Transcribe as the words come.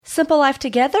Simple Life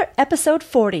Together, episode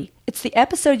 40. It's the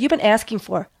episode you've been asking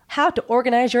for, how to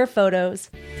organize your photos.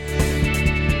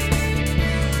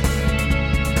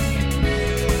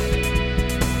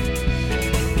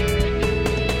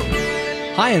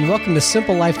 Hi, and welcome to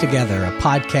Simple Life Together, a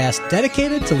podcast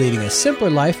dedicated to leading a simpler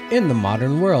life in the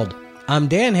modern world. I'm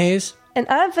Dan Hayes. And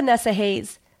I'm Vanessa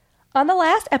Hayes. On the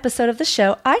last episode of the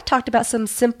show, I talked about some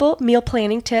simple meal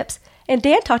planning tips, and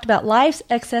Dan talked about life's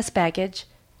excess baggage.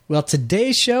 Well,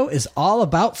 today's show is all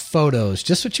about photos,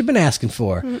 just what you've been asking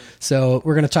for. So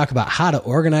we're going to talk about how to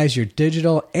organize your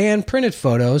digital and printed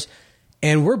photos,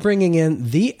 and we're bringing in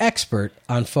the expert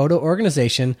on photo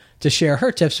organization to share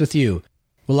her tips with you.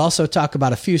 We'll also talk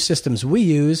about a few systems we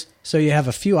use, so you have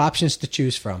a few options to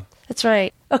choose from. That's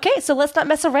right. Okay, so let's not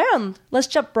mess around. Let's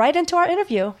jump right into our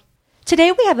interview.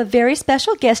 Today we have a very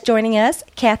special guest joining us,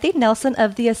 Kathy Nelson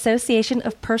of the Association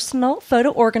of Personal Photo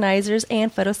Organizers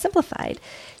and Photo Simplified.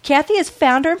 Kathy is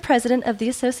founder and president of the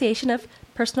Association of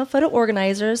Personal Photo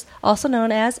Organizers, also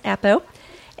known as APO,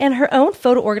 and her own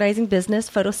photo organizing business,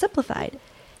 Photo Simplified.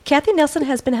 Kathy Nelson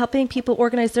has been helping people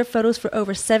organize their photos for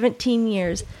over 17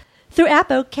 years. Through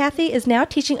APO, Kathy is now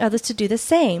teaching others to do the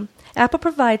same. APO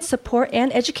provides support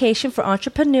and education for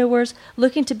entrepreneurs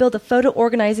looking to build a photo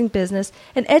organizing business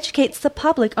and educates the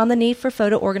public on the need for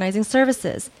photo organizing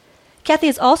services. Kathy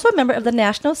is also a member of the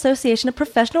National Association of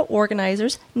Professional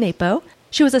Organizers, NAPO.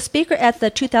 She was a speaker at the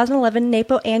 2011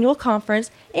 NAPO Annual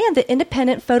Conference and the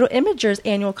Independent Photo Imagers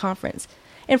Annual Conference,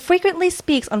 and frequently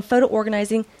speaks on photo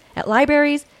organizing at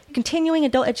libraries, continuing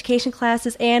adult education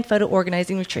classes, and photo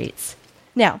organizing retreats.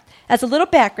 Now, as a little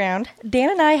background, Dan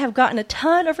and I have gotten a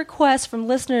ton of requests from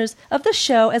listeners of the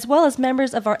show as well as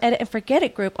members of our Edit and Forget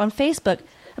It group on Facebook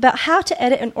about how to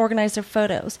edit and organize their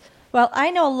photos. While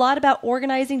I know a lot about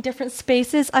organizing different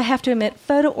spaces, I have to admit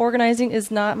photo organizing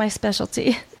is not my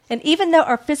specialty. And even though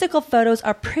our physical photos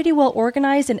are pretty well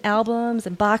organized in albums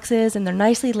and boxes and they're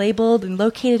nicely labeled and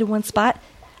located in one spot,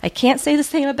 I can't say the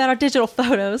same about our digital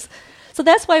photos. So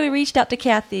that's why we reached out to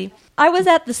Kathy. I was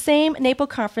at the same NAPO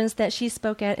conference that she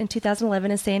spoke at in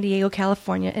 2011 in San Diego,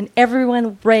 California, and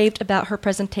everyone raved about her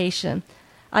presentation.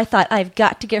 I thought, I've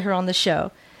got to get her on the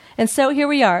show. And so here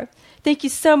we are. Thank you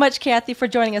so much, Kathy, for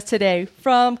joining us today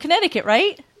from Connecticut,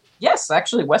 right? Yes,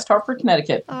 actually, West Hartford,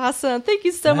 Connecticut. Awesome. Thank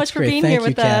you so much for being here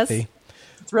with us. Kathy.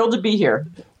 Thrilled to be here.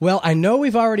 Well, I know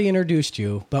we've already introduced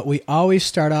you, but we always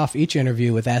start off each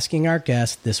interview with asking our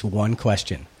guests this one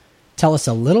question. Tell us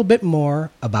a little bit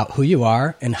more about who you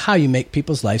are and how you make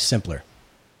people's lives simpler.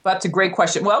 That's a great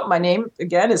question. Well, my name,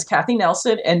 again, is Kathy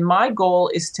Nelson, and my goal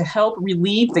is to help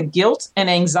relieve the guilt and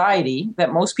anxiety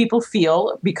that most people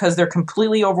feel because they're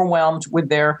completely overwhelmed with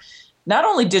their not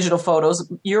only digital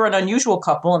photos. You're an unusual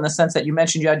couple in the sense that you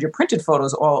mentioned you had your printed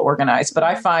photos all organized, but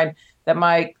I find that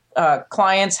my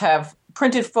clients have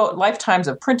lifetimes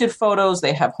of printed photos.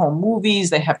 They have home movies,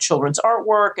 they have children's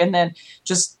artwork, and then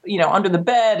just, under the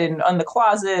bed and on the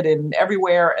closet and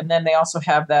everywhere. And then they also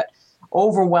have that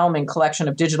overwhelming collection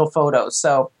of digital photos.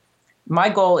 So my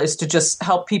goal is to just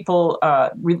help people.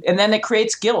 And then it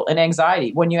creates guilt and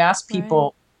anxiety. When you ask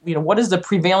people, what is the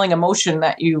prevailing emotion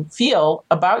that you feel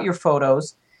about your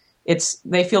photos?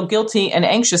 They feel guilty and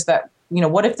anxious that,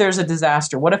 what if there's a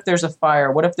disaster? What if there's a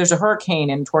fire? What if there's a hurricane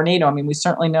and tornado? I mean, we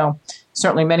certainly know,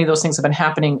 many of those things have been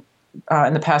happening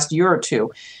in the past year or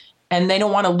two. And they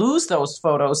don't want to lose those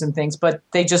photos and things, but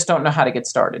they just don't know how to get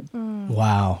started.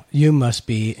 Wow. You must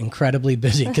be incredibly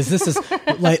busy because this is,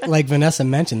 like Vanessa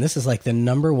mentioned, this is like the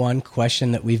number one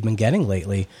question that we've been getting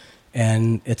lately.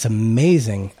 And it's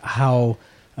amazing how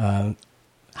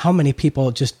many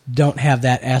people just don't have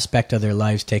that aspect of their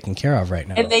lives taken care of right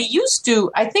now. And they used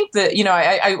to, I think that,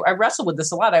 I wrestle with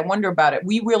this a lot. I wonder about it.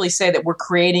 We really say that we're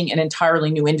creating an entirely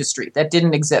new industry that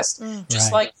didn't exist.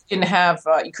 Just like you didn't have,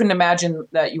 you couldn't imagine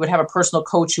that you would have a personal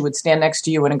coach who would stand next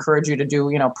to you and encourage you to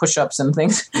do, push-ups and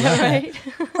things. Right.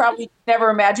 Probably never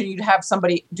imagine you'd have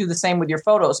somebody do the same with your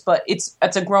photos, but it's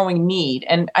a growing need.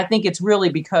 And I think it's really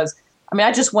because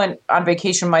I just went on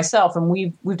vacation myself, and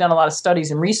we've done a lot of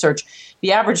studies and research.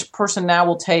 The average person now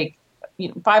will take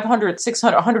 500,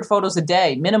 600, 100 photos a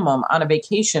day minimum on a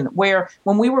vacation, where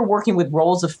when we were working with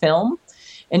rolls of film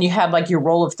and you had like your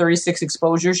roll of 36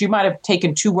 exposures, you might have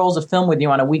taken 2 rolls of film with you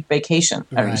on a week vacation.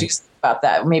 Right. I mean, just about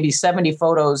that, maybe 70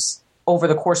 photos over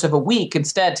the course of a week.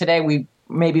 Instead, today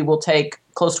we'll take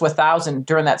close to 1,000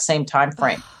 during that same time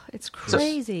frame. It's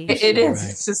crazy. So it is. Right.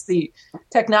 It's just the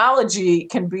technology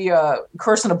can be a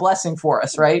curse and a blessing for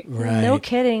us, right? Right. No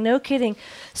kidding.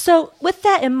 So with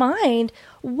that in mind,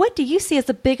 what do you see as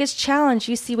the biggest challenge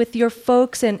you see with your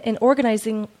folks in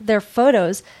organizing their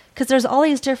photos? because there's all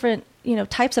these different,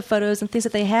 types of photos and things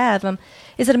that they have.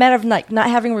 Is it a matter of like not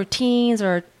having routines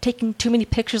or taking too many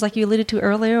pictures like you alluded to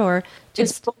earlier, or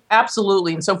just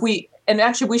absolutely? And so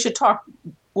actually we should talk.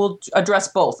 We'll address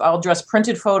both. I'll address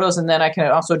printed photos, and then I can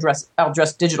also I'll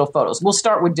address digital photos. We'll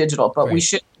start with digital, but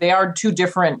they are two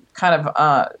different kind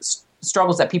of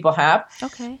struggles that people have.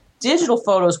 Okay. Digital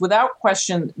photos, without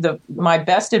question, my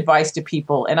best advice to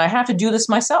people, and I have to do this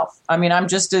myself. I mean, I'm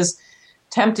just as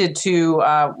tempted to,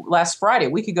 last Friday, a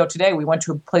week ago today, we went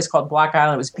to a place called Black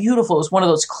Island. It was beautiful. It was one of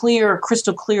those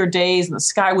crystal clear days, and the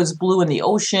sky was blue, and the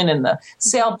ocean, and the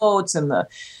sailboats, and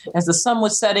as the sun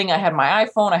was setting, I had my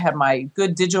iPhone, I had my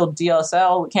good digital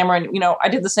DSLR camera, and, I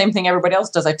did the same thing everybody else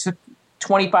does. I took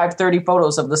 25, 30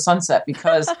 photos of the sunset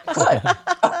because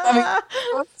I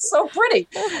mean, it's so pretty.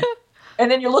 And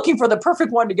then you're looking for the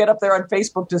perfect one to get up there on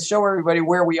Facebook to show everybody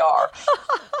where we are.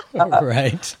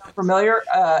 Right. Familiar?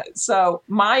 So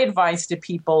my advice to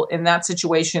people in that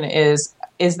situation is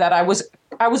that I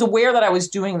was aware that I was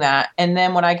doing that. And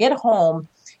then when I get home,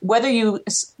 whether you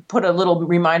put a little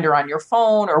reminder on your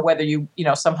phone or whether you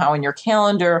somehow in your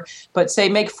calendar, but say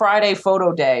make Friday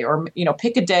photo day, or,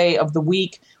 pick a day of the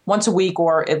week, once a week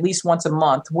or at least once a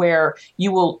month, where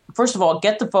you will, first of all,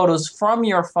 get the photos from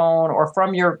your phone or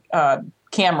from your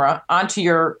camera onto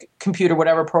your computer,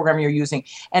 whatever program you're using,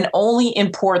 and only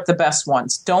import the best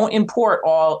ones. Don't import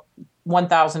all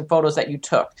 1,000 photos that you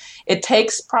took. It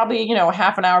takes probably,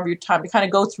 half an hour of your time to kind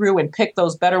of go through and pick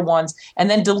those better ones and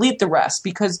then delete the rest,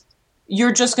 because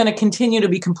you're just going to continue to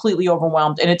be completely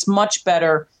overwhelmed. And it's much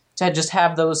better to just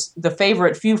have the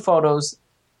favorite few photos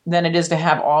than it is to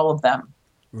have all of them.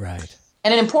 Right.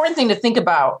 And an important thing to think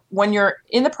about when you're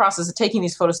in the process of taking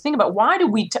these photos, think about why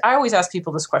do I always ask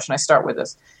people this question. I start with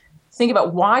this. Think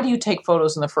about, why do you take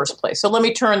photos in the first place? So let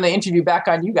me turn the interview back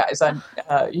on you guys, on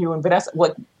you and Vanessa.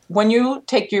 When you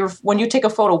take a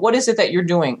photo, what is it that you're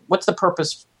doing? What's the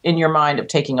purpose in your mind of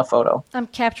taking a photo? I'm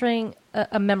capturing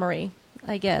a memory,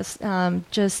 I guess,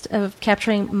 just of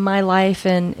capturing my life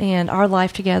and our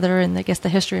life together, and I guess the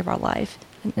history of our life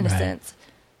in a sense.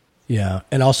 Yeah,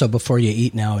 and also before you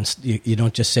eat now, and you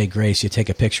don't just say grace, you take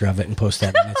a picture of it and post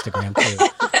that on Instagram too.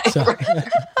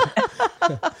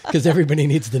 Because everybody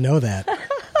needs to know that.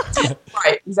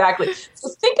 Right, exactly. So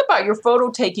think about your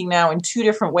photo taking now in two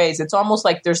different ways. It's almost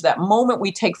like there's that moment we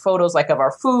take photos like of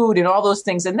our food and all those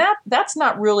things, and that's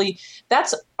not really,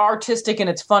 that's artistic and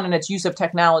it's fun and it's use of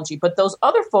technology. But those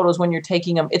other photos, when you're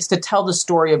taking them, it's to tell the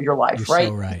story of your life, You're right?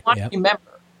 So right. Yep. Remember.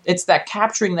 It's that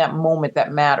capturing that moment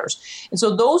that matters. And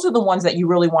so those are the ones that you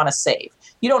really want to save.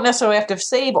 You don't necessarily have to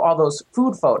save all those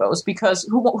food photos, because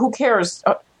who cares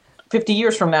 50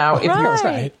 years from now if you're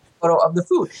taking a photo of the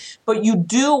food. But you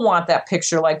do want that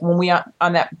picture, like when we on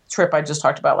that trip I just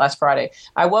talked about last Friday.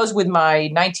 I was with my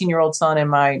 19-year-old son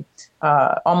and my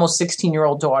almost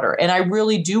 16-year-old daughter. And I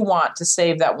really do want to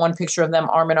save that one picture of them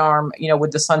arm in arm,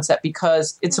 with the sunset,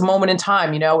 because it's a moment in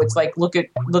time, it's like, look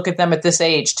at them at this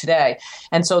age today.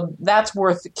 And so that's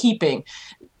worth keeping.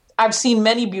 I've seen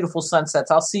many beautiful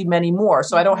sunsets. I'll see many more.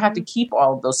 So I don't have to keep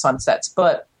all of those sunsets,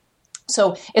 but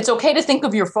so it's okay to think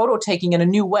of your photo taking in a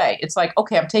new way. It's like,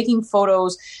 okay, I'm taking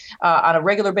photos on a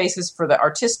regular basis for the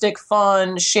artistic,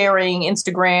 fun, sharing,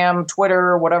 Instagram,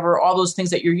 Twitter, whatever, all those things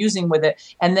that you're using with it,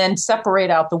 and then separate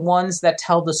out the ones that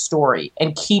tell the story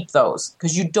and keep those,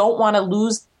 because you don't want to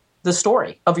lose the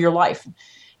story of your life.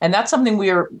 And that's something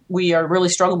we are really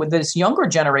struggling with this younger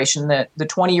generation, the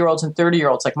 20-year-olds and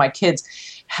 30-year-olds, like my kids.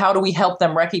 How do we help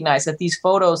them recognize that these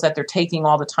photos that they're taking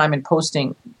all the time and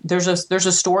posting, there's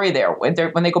a story there.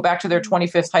 When they go back to their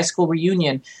 25th high school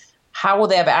reunion, how will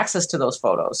they have access to those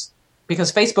photos?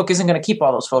 Because Facebook isn't going to keep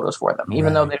all those photos for them,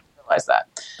 even though they don't realize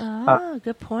that.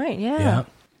 Good point. Yeah.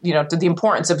 The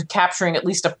importance of capturing at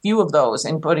least a few of those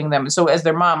and putting them. So as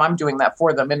their mom, I'm doing that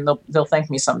for them, and they'll thank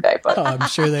me someday. But I'm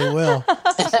sure they will.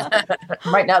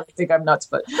 Right now they think I'm nuts,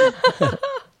 but.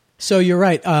 So you're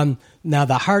right. Now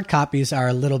the hard copies are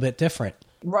a little bit different.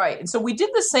 Right. And so we did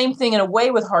the same thing in a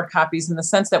way with hard copies, in the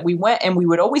sense that we went and we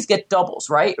would always get doubles,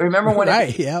 right? Remember when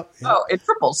it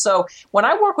triples. So when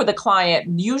I work with a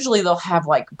client, usually they'll have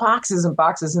like boxes and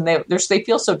boxes, and they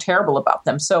feel so terrible about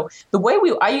them. So the way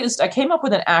I came up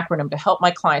with an acronym to help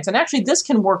my clients, and actually this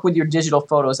can work with your digital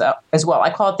photos as well. I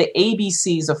call it the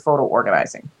ABCs of photo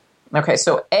organizing. Okay,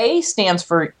 so A stands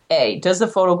for A. Does the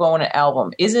photo go in an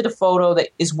album? Is it a photo that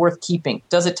is worth keeping?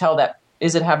 Does it tell that?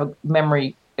 Is it have a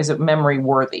memory? Is it memory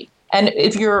worthy? And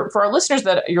for our listeners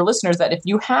that if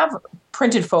you have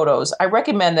printed photos, I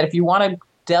recommend that if you want to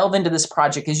delve into this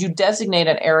project is you designate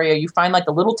an area, you find like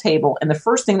a little table, and the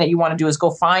first thing that you want to do is go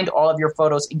find all of your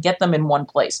photos and get them in one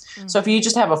place. So if you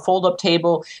just have a fold-up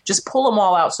table, just pull them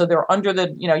all out so they're under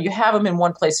the, you have them in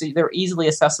one place so they're easily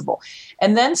accessible.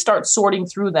 And then start sorting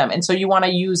through them. And so you want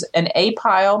to use an A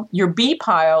pile. Your B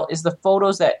pile is the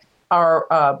photos that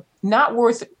are not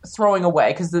worth throwing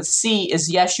away, because the C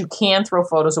is, yes, you can throw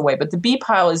photos away, but the B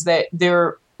pile is that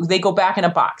they go back in a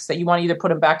box, that you want to either put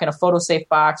them back in a photo safe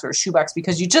box or a shoebox,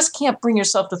 because you just can't bring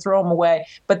yourself to throw them away,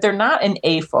 but they're not an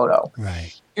A photo.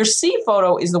 Right. Your C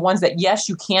photo is the ones that, yes,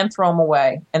 you can throw them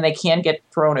away and they can get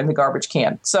thrown in the garbage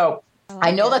can. So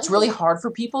I know that's really hard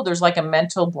for people. There's like a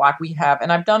mental block we have.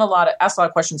 And I've asked a lot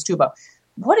of questions too about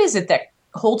what is it that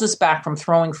holds us back from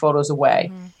throwing photos away?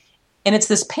 Mm-hmm. And it's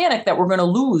this panic that we're going to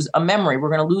lose a memory,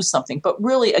 we're going to lose something. But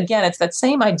really, again, it's that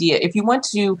same idea. If you went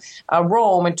to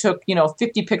Rome and took,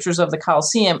 50 pictures of the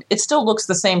Colosseum, it still looks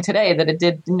the same today that it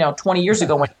did, 20 years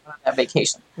ago when you went on that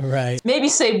vacation. Right. Maybe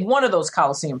save one of those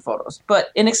Colosseum photos.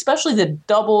 And especially the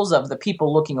doubles of the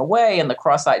people looking away and the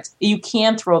cross-eyed, you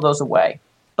can throw those away.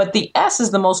 But the S is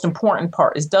the most important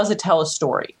part, is does it tell a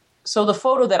story? So the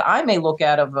photo that I may look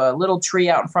at of a little tree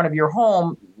out in front of your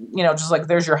home, just like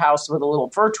there's your house with a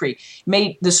little fir tree,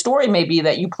 the story may be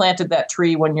that you planted that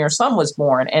tree when your son was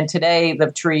born, and today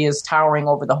the tree is towering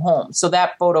over the home. So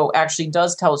that photo actually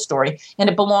does tell a story, and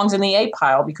it belongs in the A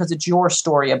pile because it's your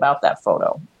story about that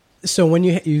photo. So when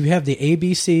you have the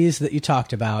ABCs that you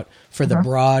talked about for the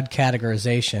broad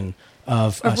categorization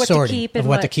of sorting, of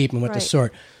what to keep and what to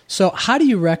sort. So how do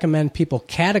you recommend people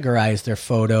categorize their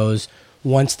photos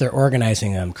once they're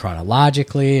organizing them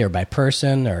chronologically or by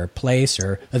person or place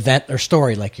or event or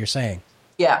story, like you're saying?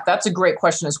 Yeah, that's a great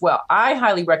question as well. I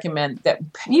highly recommend that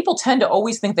people tend to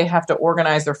always think they have to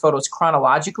organize their photos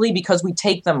chronologically because we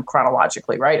take them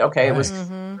chronologically, right? Okay, It was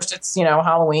first it's,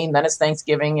 Halloween, then it's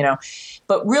Thanksgiving,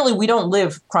 But really, we don't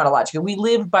live chronologically. We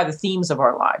live by the themes of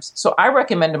our lives. So I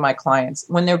recommend to my clients,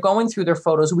 when they're going through their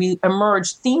photos,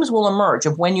 themes will emerge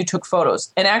of when you took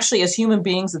photos. And actually, as human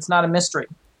beings, it's not a mystery.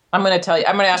 I'm going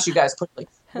to ask you guys quickly.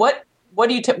 When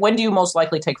do you most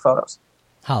likely take photos?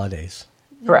 Holidays.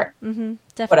 Correct. Mm-hmm,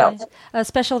 definitely. What else?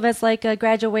 Special events like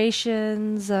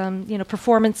graduations,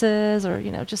 performances,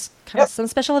 or, just kind of some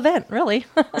special event, really.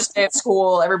 First day at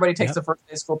school, everybody takes the first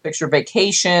day of school picture.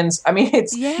 Vacations. I mean,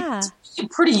 it's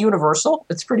pretty universal.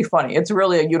 It's pretty funny. It's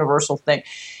really a universal thing.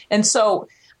 And so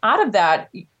out of that,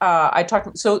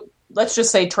 let's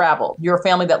just say travel. You're a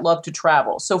family that love to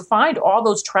travel. So find all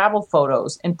those travel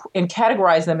photos and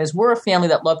categorize them as we're a family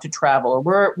that love to travel,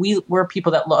 or we're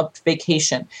people that love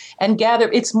vacation. And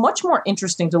gather, it's much more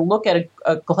interesting to look at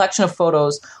a collection of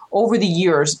photos over the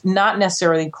years, not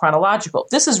necessarily chronological.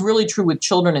 This is really true with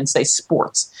children in, say,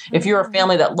 sports. If you're a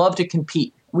family that love to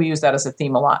compete, we use that as a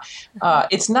theme a lot.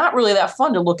 It's not really that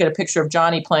fun to look at a picture of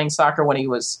Johnny playing soccer when he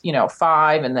was,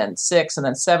 5 and then 6 and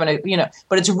then 7,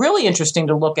 but it's really interesting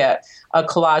to look at a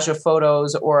collage of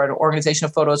photos or an organization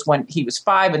of photos when he was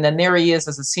 5. And then there he is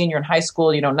as a senior in high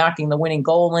school, knocking the winning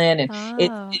goal in.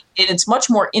 And it's much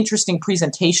more interesting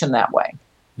presentation that way.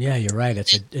 Yeah, you're right.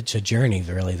 It's a journey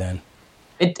really then.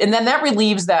 And then that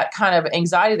relieves that kind of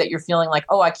anxiety that you're feeling like,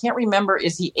 oh, I can't remember,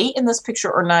 is he 8 in this picture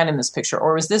or 9 in this picture?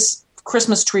 Or is this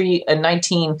Christmas tree in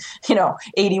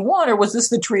 1981, or was this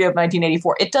the tree of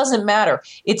 1984? It doesn't matter.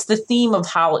 It's the theme of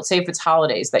say if it's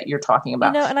holidays that you're talking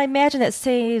about. And I imagine it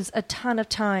saves a ton of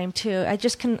time too. I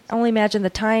just can only imagine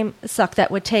the time suck that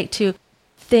would take to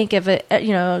think of it,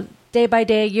 day by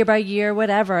day, year by year,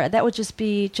 whatever. That would just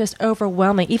be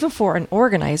overwhelming, even for an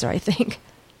organizer, I think.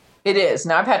 It is.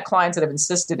 Now, I've had clients that have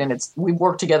insisted, and we've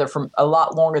worked together for a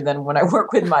lot longer than when I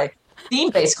work with my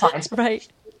theme-based clients. Right.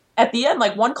 At the end,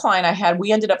 like one client I had,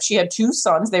 she had 2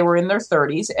 sons. They were in their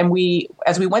 30s. And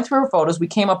as we went through her photos, we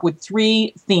came up with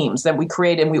 3 themes that we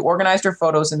created, and we organized her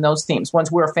photos in those themes.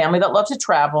 One's we're a family that loves to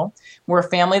travel. We're a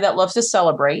family that loves to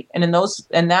celebrate. And in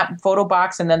that photo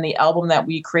box, and then the album that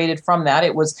we created from that,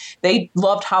 they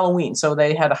loved Halloween. So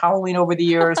they had a Halloween over the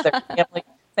years, their family,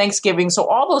 Thanksgiving. So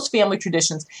all those family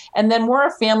traditions. And then we're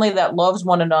a family that loves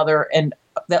one another and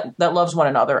that loves one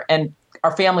another. And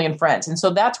our family and friends. And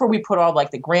so that's where we put all like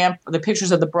the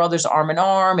pictures of the brothers arm in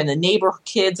arm and the neighbor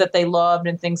kids that they loved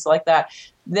and things like that,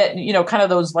 kind of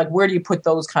those, like, where do you put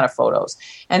those kind of photos?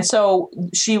 And so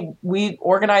we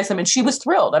organized them and she was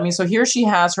thrilled. I mean, so here she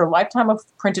has her lifetime of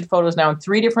printed photos now in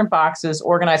 3 different boxes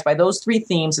organized by those 3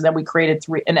 themes. And then we created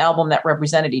an album that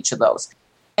represented each of those.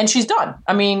 And she's done.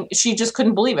 I mean, she just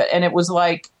couldn't believe it. And it was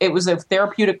a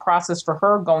therapeutic process for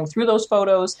her going through those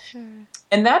photos. Sure.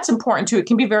 And that's important too. It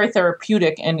can be very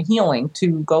therapeutic and healing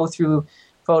to go through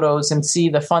photos and see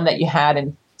the fun that you had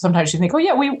and sometimes you think, oh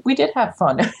yeah, we did have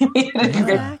fun.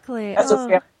 Exactly.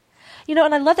 You know,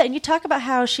 and I love that. And you talk about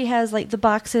how she has like the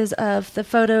boxes of the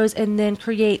photos and then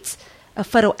creates a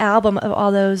photo album of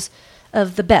all those,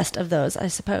 of the best of those, I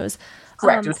suppose.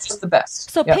 Correct. It's just the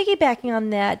best. So piggybacking on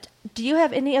that, do you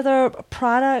have any other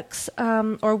products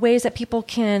or ways that people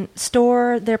can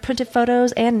store their printed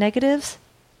photos and negatives?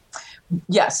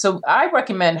 Yes. So I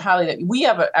recommend highly that we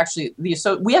have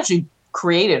we actually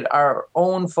created our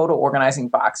own photo organizing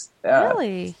box.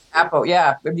 Really? Apple,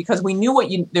 yeah, because we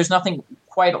knew there's nothing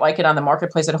quite like it on the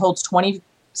marketplace. It holds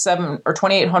 27 or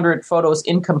 2,800 photos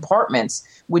in compartments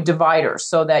with dividers,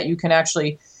 so that you can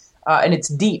actually, and it's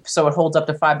deep, so it holds up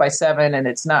to 5x7, and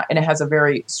it has a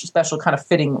very special kind of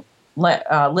fitting lid.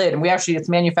 And it's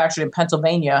manufactured in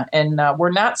Pennsylvania, and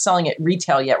we're not selling it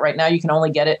retail yet. Right now, you can only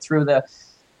get it through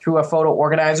a photo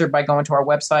organizer by going to our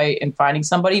website and finding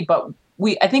somebody, but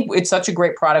I think it's such a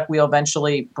great product, we'll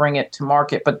eventually bring it to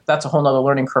market, but that's a whole nother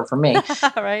learning curve for me.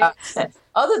 Right.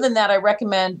 Other than that, I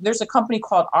recommend, there's a company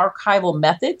called Archival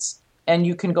Methods, and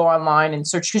you can go online and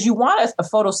search, because you want a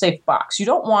photo safe box. You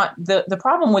don't want the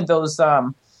problem with those,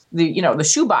 the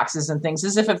shoe boxes and things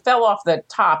is if it fell off the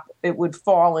top, it would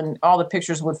fall and all the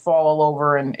pictures would fall all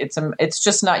over. And it's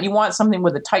just not, you want something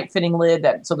with a tight fitting lid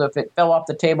so that if it fell off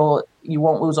the table, you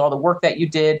won't lose all the work that you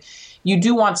did. You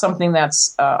do want something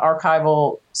that's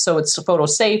archival, so it's photo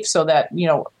safe, so that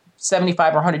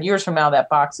 75 or 100 years from now, that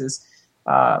box is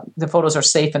the photos are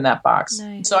safe in that box.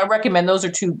 Nice. So I recommend those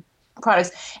are two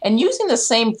products. And using the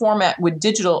same format with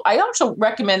digital, I also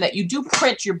recommend that you do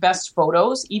print your best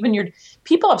photos.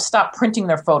 People have stopped printing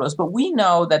their photos, but we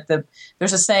know that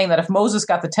there's a saying that if Moses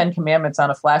got the 10 Commandments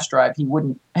on a flash drive, he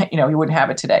wouldn't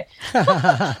have it today.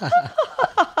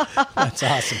 That's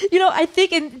awesome. I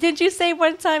think, and didn't you say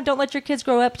one time, don't let your kids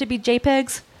grow up to be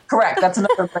JPEGs? Correct. That's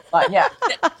another great line. Yeah.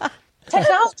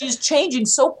 Technology is changing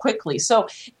so quickly. So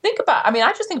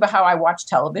I just think about how I watch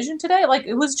television today. Like,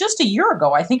 it was just a year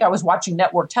ago, I think I was watching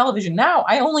network television. Now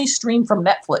I only stream from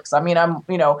Netflix. I mean,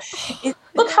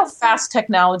 look how fast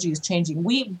technology is changing.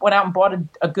 We went out and bought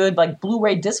a good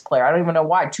Blu-ray disc player. I don't even know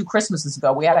why. 2 Christmases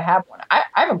ago, we had to have one. I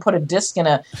haven't put a disc in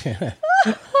a...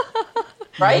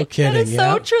 Right? No kidding. That is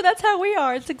so true. That's how we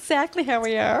are. It's exactly how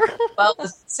we are. Well,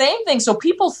 the same thing. So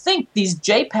people think these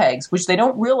JPEGs, which they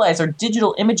don't realize are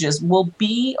digital images, will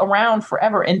be around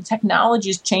forever. And technology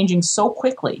is changing so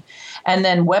quickly. And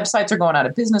then websites are going out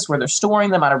of business where they're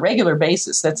storing them on a regular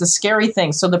basis. That's a scary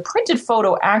thing. So the printed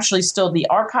photo actually still, the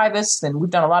archivists, and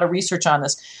we've done a lot of research on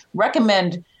this,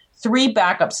 recommend 3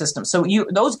 backup systems. So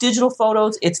those digital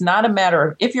photos, it's not a matter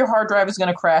of if your hard drive is going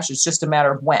to crash, it's just a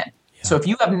matter of when. So if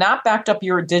you have not backed up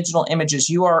your digital images,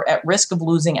 you are at risk of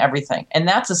losing everything. And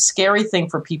that's a scary thing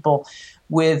for people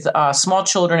with small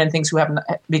children and things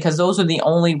because those are the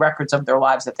only records of their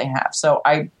lives that they have. So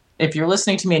if you're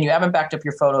listening to me and you haven't backed up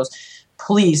your photos,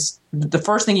 please, the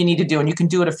first thing you need to do, and you can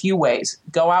do it a few ways,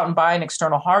 go out and buy an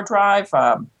external hard drive,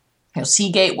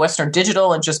 Seagate, Western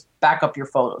Digital, and just back up your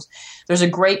photos. There's a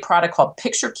great product called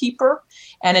Picture Keeper,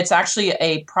 and it's actually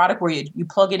a product where you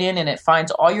plug it in and it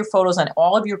finds all your photos on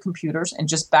all of your computers and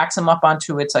just backs them up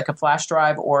onto it's like a flash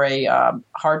drive or a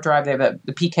hard drive. They have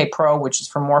the PK Pro, which is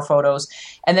for more photos.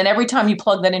 And then every time you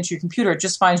plug that into your computer, it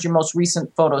just finds your most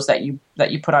recent photos that you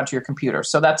put onto your computer.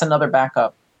 So that's another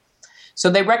backup. So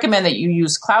they recommend that you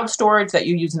use cloud storage, that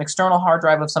you use an external hard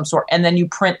drive of some sort, and then you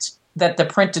print that the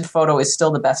printed photo is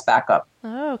still the best backup.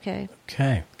 Oh, okay.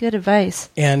 Okay. Good advice.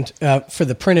 And for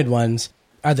the printed ones,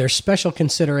 are there special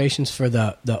considerations for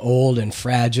the old and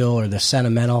fragile or the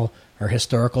sentimental or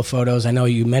historical photos? I know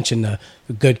you mentioned the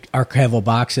good archival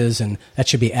boxes, and that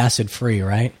should be acid-free,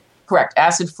 right? Correct.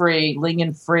 Acid-free,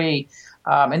 ligand-free.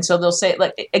 And so they'll say,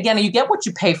 again, you get what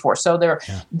you pay for. So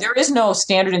there is no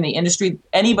standard in the industry.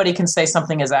 Anybody can say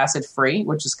something is acid-free,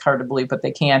 which is hard to believe, but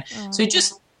they can. Oh. So you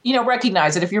just...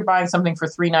 recognize that if you're buying something for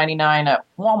 $3.99 at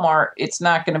Walmart, it's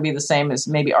not going to be the same as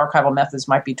maybe Archival Methods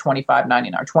might be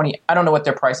 $25.99 or $20. I don't know what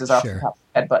their prices are off the top of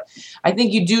my head, but I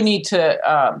think you do need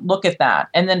to look at that.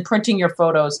 And then printing your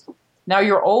photos. Now,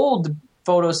 your old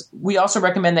photos, we also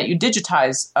recommend that you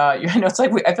digitize. It's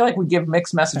like I feel like we give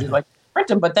mixed messages, like print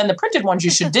them, but then the printed ones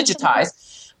you should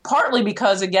digitize. Partly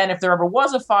because, again, if there ever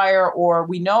was a fire, or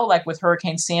we know, like with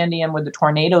Hurricane Sandy and with the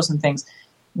tornadoes and things,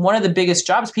 one of the biggest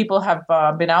jobs, people have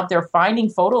been out there finding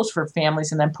photos for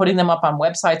families and then putting them up on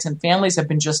websites, and families have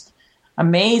been just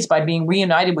amazed by being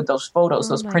reunited with those photos,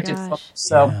 those printed photos.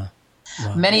 So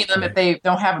many of them, if they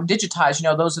don't have them digitized,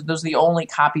 those are the only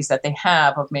copies that they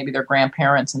have of maybe their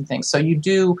grandparents and things. So you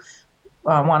do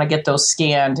want to get those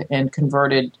scanned and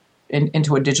converted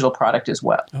into a digital product as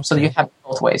well. Okay. So you have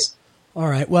both ways. All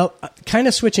right. Well, kind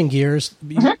of switching gears,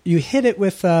 you hit it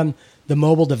with the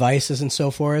mobile devices and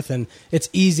so forth, and it's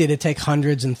easy to take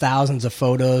hundreds and thousands of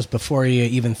photos before you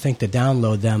even think to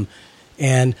download them.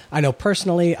 And I know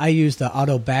personally, I use the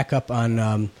auto backup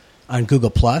on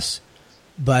Google+.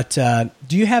 But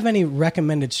do you have any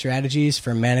recommended strategies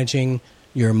for managing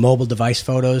your mobile device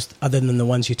photos other than the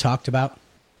ones you talked about?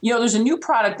 There's a new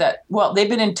product that, they've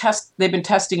been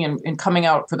testing and coming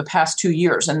out for the past 2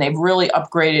 years, and they've really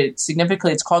upgraded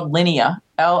significantly. It's called Linea,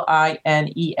 Linea,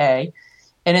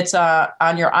 and it's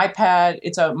on your iPad.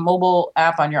 It's a mobile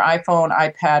app on your iPhone,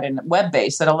 iPad, and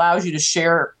web-based that allows you to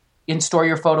share and store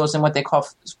your photos in what they call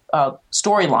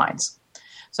storylines.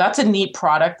 So that's a neat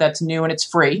product that's new, and it's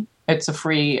free. It's a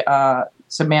free to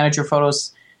manage your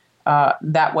photos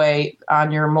that way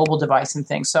on your mobile device and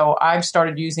things. So I've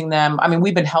started using them. I mean,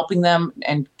 we've been helping them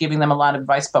and giving them a lot of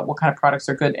advice about what kind of products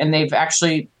are good. And they've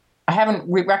actually, I haven't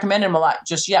recommended them a lot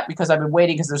just yet because I've been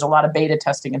waiting because there's a lot of beta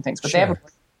testing and things. But They have a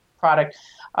product.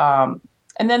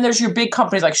 And then there's your big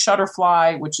companies like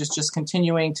Shutterfly, which is just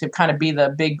continuing to kind of be the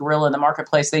big gorilla in the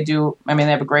marketplace. They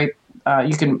have a great,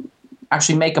 you can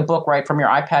actually make a book right from your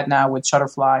iPad now with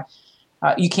Shutterfly.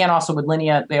 You can also with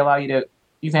Linea, they allow you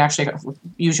can actually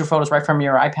use your photos right from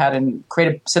your iPad and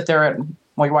sit there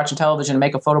while you're watching television and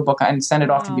make a photo book and send it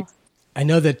off to people. I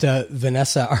know that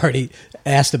Vanessa already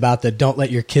asked about the don't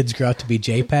let your kids grow up to be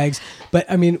JPEGs, but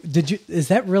I mean, is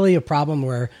that really a problem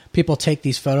where people take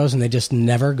these photos and they just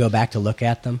never go back to look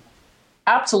at them?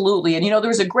 Absolutely. And there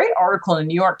was a great article in the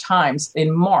New York Times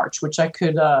in March, which I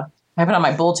could have it on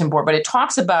my bulletin board, but it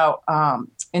talks about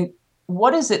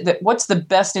what's the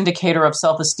best indicator of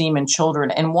self-esteem in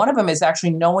children? And one of them is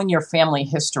actually knowing your family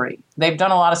history. They've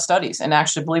done a lot of studies and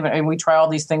actually believe it. And we try all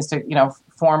these things to,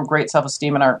 form great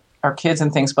self-esteem in our kids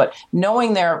and things, but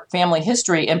knowing their family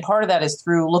history. And part of that is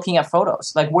through looking at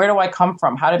photos. Like, where do I come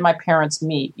from? How did my parents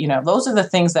meet? Those are the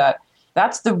things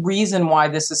that's the reason why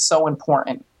this is so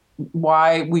important.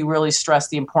 Why we really stress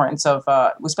the importance of,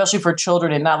 especially for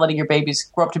children, and not letting your babies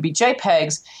grow up to be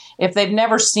JPEGs. If they've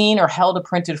never seen or held a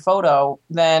printed photo,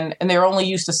 and they're only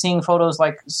used to seeing photos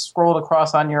like scrolled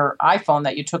across on your iPhone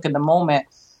that you took in the moment,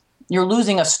 you're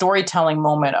losing a storytelling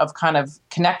moment of kind of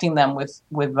connecting them with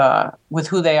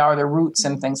who they are, their roots,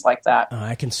 and things like that.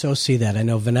 I can so see that. I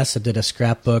know Vanessa did a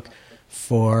scrapbook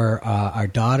for our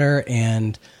daughter,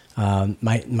 and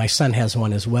my son has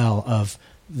one as well of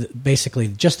basically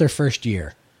just their first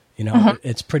year.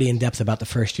 It's pretty in-depth about the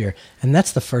first year. And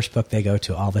that's the first book they go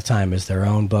to all the time is their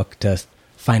own book to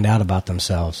find out about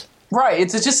themselves. Right.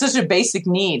 It's just such a basic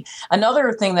need.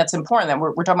 Another thing that's important, that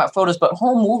we're talking about photos, but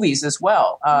home movies as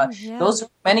well.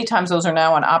 Many times those are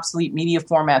now on obsolete media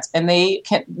formats, and they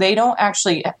don't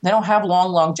have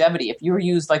long longevity. If you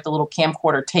use like the little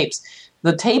camcorder tapes,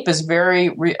 the tape is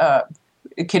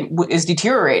is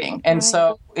deteriorating. And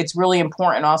so it's really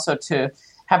important also to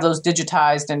have those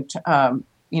digitized and,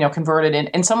 converted.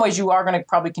 In some ways, you are going to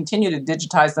probably continue to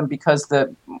digitize them because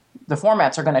the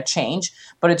formats are going to change,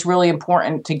 but it's really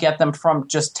important to get them from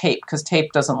just tape because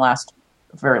tape doesn't last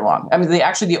very long. I mean,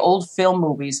 the old film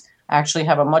movies actually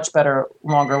have a much better,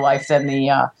 longer life than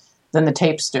the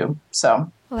tapes do.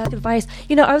 So. Well, that's advice.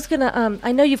 I was going to,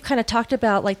 I know you've kind of talked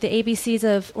about like the ABCs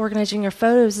of organizing your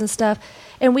photos and stuff.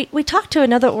 And we talked to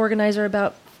another organizer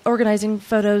about organizing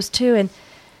photos too. And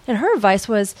her advice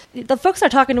was the folks that are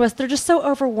talking to us, they're just so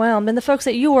overwhelmed. And the folks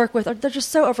that you work with, they're just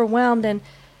so overwhelmed. And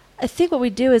I think what we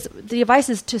do is the advice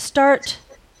is to start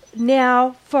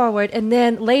now forward. And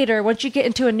then later, once you get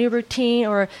into a new routine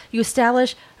or you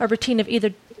establish a routine of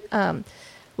either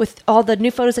with all the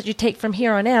new photos that you take from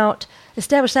here on out,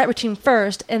 establish that routine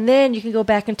first, and then you can go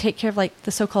back and take care of like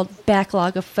the so-called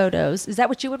backlog of photos. Is that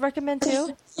what you would recommend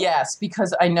too? Yes,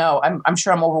 because I know I'm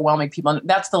sure I'm overwhelming people. And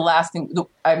that's the last thing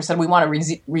I said. We want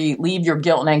to relieve your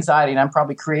guilt and anxiety, and I'm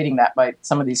probably creating that by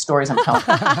some of these stories I'm telling.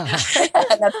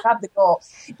 That's not the goal.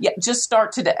 Yeah, just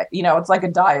start today. It's like a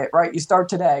diet, right? You start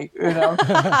today.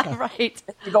 Right.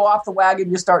 You go off the wagon.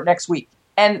 You start next week.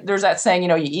 And there's that saying,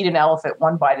 you eat an elephant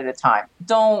one bite at a time.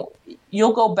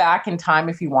 You'll go back in time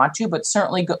if you want to, but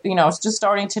certainly, it's just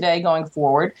starting today going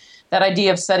forward. That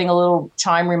idea of setting a little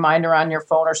chime reminder on your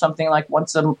phone or something like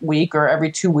once a week or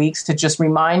every 2 weeks to just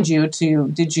remind you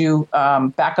did you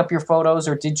back up your photos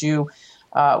or did you,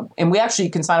 and we actually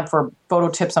can sign up for photo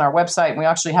tips on our website. And we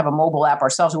actually have a mobile app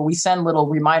ourselves where we send little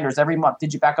reminders every month.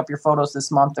 Did you back up your photos this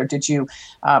month or did you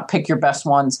pick your best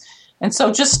ones? And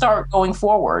so just start going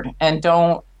forward and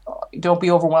don't be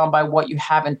overwhelmed by what you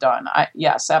haven't done.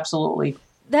 Yes, absolutely.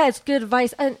 That's good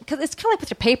advice. Because it's kind of like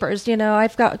with your papers.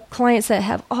 I've got clients that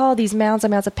have all these mounds and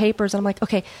mounds of papers. And I'm like,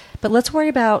 okay, but let's worry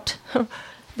about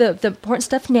the important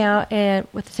stuff now and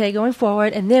with today going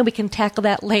forward, and then we can tackle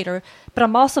that later. But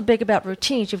I'm also big about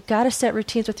routines. You've got to set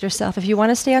routines with yourself. If you want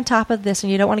to stay on top of this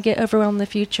and you don't want to get overwhelmed in the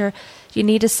future, you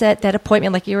need to set that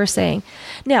appointment like you were saying.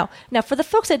 Now for the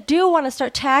folks that do want to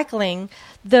start tackling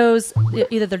those,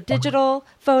 either their digital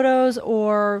photos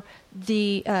or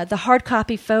the hard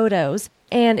copy photos,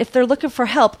 and if they're looking for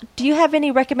help, do you have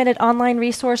any recommended online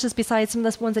resources besides some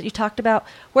of the ones that you talked about?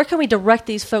 Where can we direct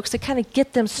these folks to kind of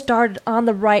get them started on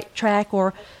the right track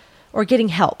or getting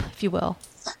help, if you will?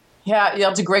 Yeah,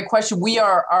 that's a great question.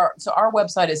 Our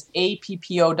website is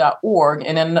appo.org,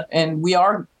 and we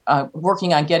are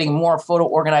working on getting more photo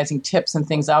organizing tips and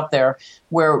things out there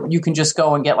where you can just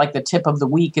go and get like the tip of the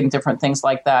week and different things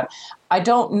like that. I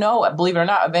don't know, believe it or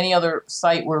not, of any other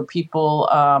site where people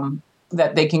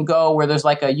that they can go where there's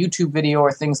like a YouTube video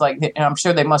or things like that. And I'm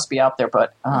sure they must be out there,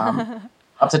 but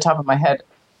off the top of my head,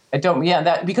 I don't. Yeah,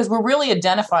 that because we're really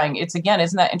identifying. It's again,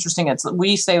 isn't that interesting?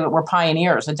 We say that we're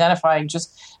pioneers, identifying.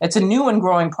 It's a new and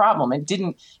growing problem.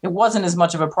 It wasn't as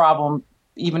much of a problem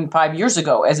even 5 years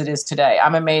ago as it is today.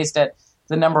 I'm amazed at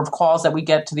the number of calls that we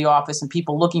get to the office and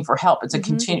people looking for help. It's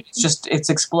it's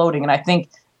exploding, and I think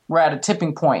we're at a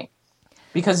tipping point.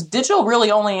 Because digital really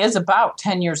only is about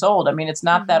 10 years old. I mean, it's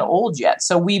not that old yet.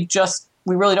 So we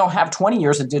really don't have 20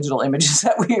 years of digital images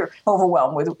that we're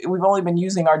overwhelmed with. We've only been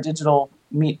using our digital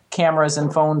cameras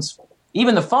and phones.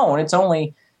 Even the phone, it's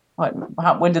only,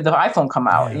 when did the iPhone come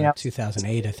out? Yeah,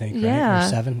 2008, I think, right? Yeah. Or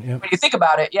 7. Yeah. When you think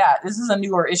about it, yeah, this is a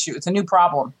newer issue. It's a new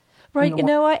problem. Right. You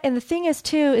know what? And the thing is,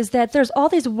 too, is that there's all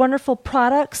these wonderful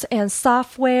products and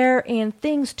software and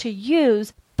things to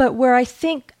use, but where I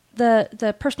think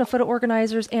the personal photo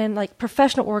organizers and like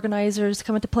professional organizers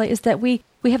come into play is that we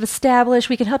have established,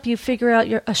 we can help you figure out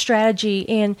a strategy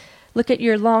and look at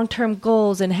your long-term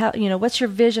goals and how, what's your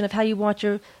vision of how you want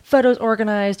your photos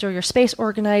organized or your space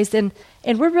organized. And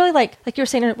we're really like you were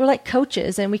saying, we're like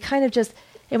coaches, and we kind of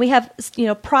and we have,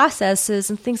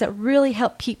 processes and things that really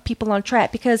help keep people on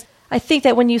track. Because I think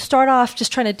that when you start off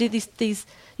just trying to do these,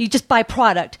 you just buy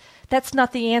product. That's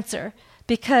not the answer.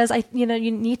 Because you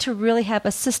need to really have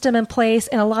a system in place,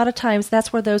 and a lot of times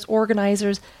that's where those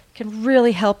organizers can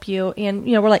really help you. And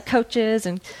we're like coaches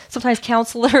and sometimes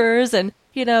counselors, and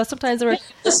sometimes we're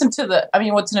listen to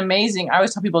what's an amazing. I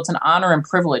always tell people it's an honor and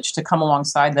privilege to come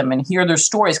alongside them and hear their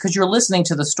stories, because you're listening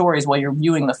to the stories while you're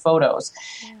viewing the photos,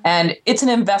 and it's an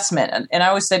investment. And I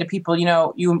always say to people,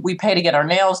 we pay to get our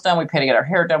nails done, we pay to get our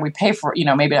hair done, we pay for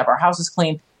maybe to have our houses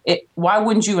clean. Why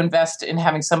wouldn't you invest in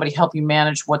having somebody help you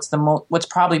manage what's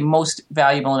probably most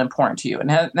valuable and important to you?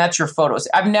 And that's your photos.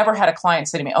 I've never had a client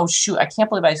say to me, "Oh shoot, I can't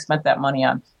believe I spent that money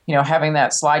on having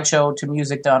that slideshow to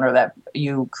music done, or that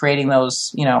you creating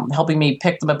those, helping me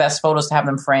pick the best photos to have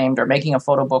them framed, or making a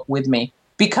photo book with me."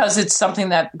 Because it's something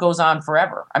that goes on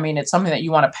forever. I mean, it's something that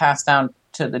you want to pass down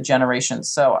to the generations.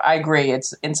 So I agree.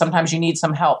 And sometimes you need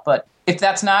some help, but if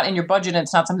that's not in your budget and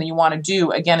it's not something you want to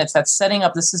do, again, it's that setting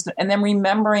up the system and then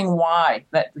remembering why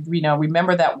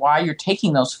remember that why you're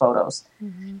taking those photos,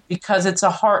 because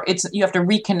you have to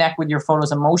reconnect with your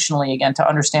photos emotionally again to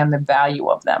understand the value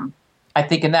of them. I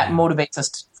think, and that motivates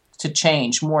us to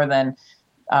change more than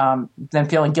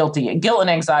feeling guilty. And guilt and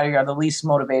anxiety are the least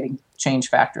motivating change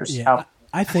factors. Yeah,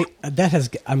 I think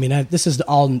this is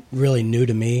all really new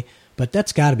to me, but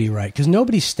that's got to be right, because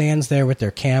nobody stands there with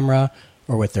their camera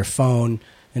or with their phone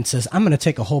and says, "I'm going to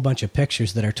take a whole bunch of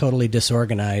pictures that are totally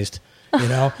disorganized."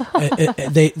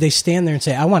 They stand there and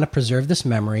say, "I want to preserve this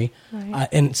memory, right.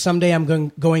 And someday I'm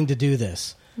going to do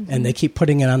this," and they keep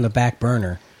putting it on the back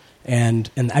burner. And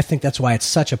I think that's why it's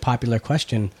such a popular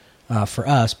question for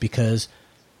us, because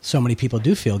so many people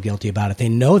do feel guilty about it. They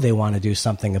know they want to do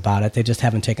something about it. They just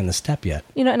haven't taken the step yet.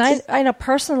 And I know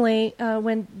personally,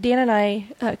 when Dan and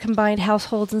I combined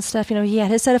households and stuff, he had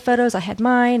his set of photos, I had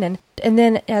mine. And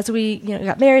then as we,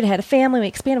 got married, had a family, we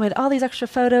expanded, we had all these extra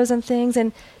photos and things.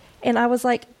 And I was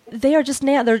like, they are just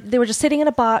now, they were just sitting in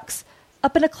a box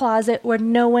up in a closet where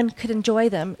no one could enjoy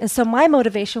them. And so my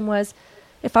motivation was,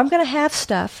 if I'm going to have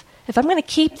stuff, if I'm going to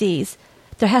keep these,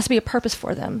 there has to be a purpose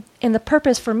for them. And the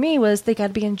purpose for me was they got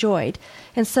to be enjoyed.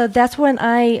 And so that's when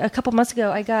a couple months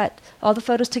ago, I got all the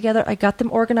photos together. I got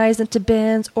them organized into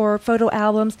bins or photo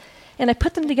albums, and I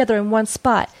put them together in one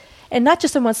spot. And not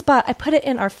just in one spot, I put it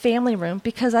in our family room,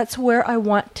 because that's where I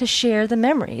want to share the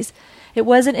memories. It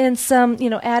wasn't in some,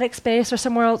 attic space or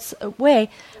somewhere else away.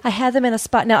 I had them in a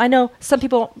spot. Now, I know some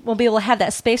people won't be able to have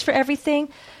that space for everything,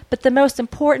 but the most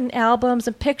important albums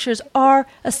and pictures are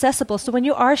accessible. So when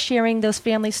you are sharing those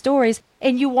family stories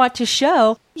and you want to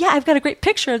show, I've got a great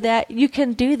picture of that, you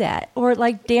can do that. Or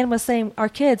like Dan was saying, our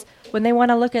kids, when they want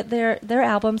to look at their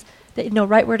albums, they know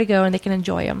right where to go and they can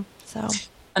enjoy them. So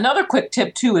Another quick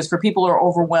tip too is for people who are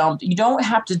overwhelmed. You don't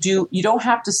have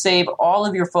to save all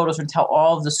of your photos and tell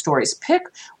all of the stories. Pick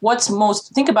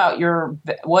think about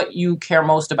what you care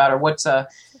most about, or what's a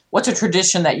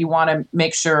tradition that you want to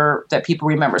make sure that people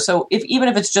remember. So even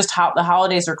if it's just how the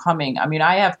holidays are coming. I mean,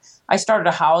 I started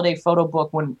a holiday photo book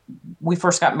when we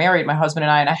first got married, my husband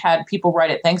and I had people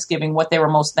write at Thanksgiving what they were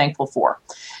most thankful for.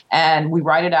 And we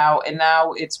write it out, and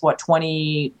now it's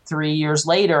 23 years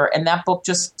later, and that book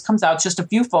just comes out, just a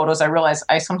few photos. I realize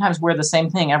I sometimes wear the same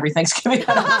thing every Thanksgiving.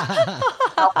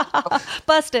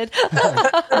 Busted.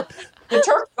 The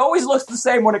turkey always looks the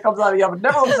same when it comes out of the oven.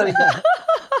 Never looks any different.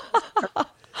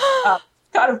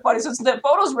 Kind of funny. So the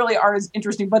photos really aren't as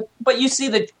interesting, but you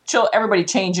see everybody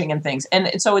changing and things.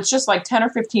 And so it's just like 10 or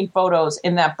 15 photos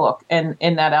in that book and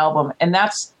in that album. And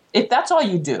if that's all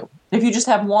you do, if you just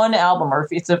have one album, or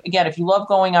if you love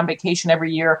going on vacation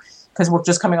every year, because we're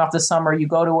just coming off the summer, you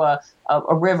go to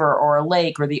a river or a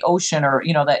lake or the ocean, or,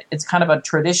 that it's kind of a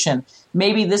tradition.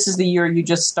 Maybe this is the year you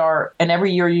just start, and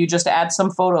every year you just add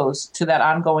some photos to that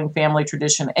ongoing family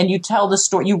tradition, and you tell the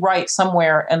story. You write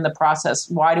somewhere in the process,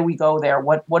 why do we go there?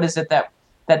 What is it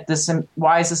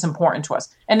why is this important to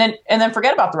us? And then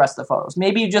forget about the rest of the photos.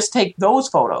 Maybe you just take those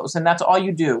photos and that's all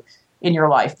you do in your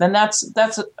life. Then that's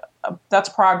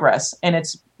progress, and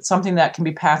it's something that can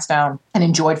be passed down and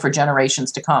enjoyed for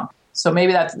generations to come. So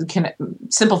maybe that can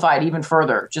simplify it even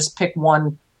further. Just pick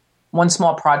one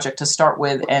small project to start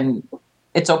with, and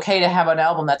it's okay to have an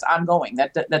album that's ongoing,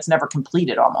 that's never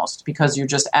completed almost, because you're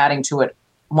just adding to it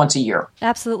once a year.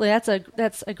 Absolutely.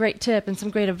 That's a great tip and some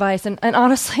great advice. And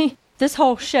honestly, this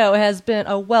whole show has been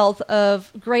a wealth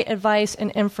of great advice and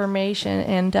information.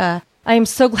 And I am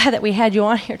so glad that we had you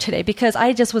on here today, because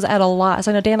I just was at a loss.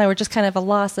 I know Dan and I were just kind of at a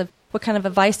loss of what kind of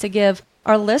advice to give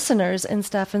our listeners and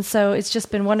stuff. And so it's just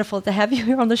been wonderful to have you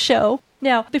here on the show.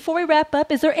 Now, before we wrap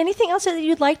up, is there anything else that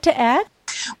you'd like to add?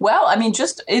 Well, I mean,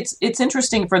 it's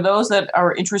interesting for those that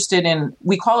are interested in,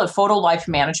 we call it photo life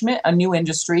management, a new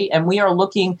industry, and we are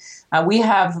looking, we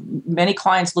have many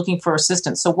clients looking for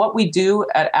assistance. So what we do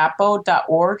at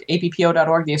APPO.org,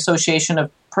 APPO.org, the Association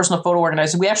of Personal Photo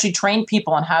Organizers, we actually train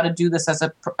people on how to do this as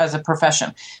a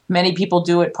profession. Many people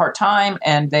do it part-time,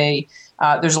 and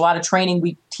there's a lot of training.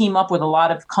 We team up with a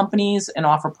lot of companies and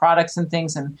offer products and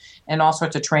things, and all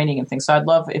sorts of training and things. So I'd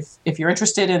love, if you're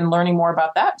interested in learning more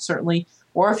about that, certainly,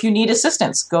 or if you need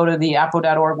assistance, go to the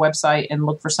appo.org website and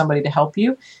look for somebody to help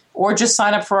you, or just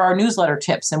sign up for our newsletter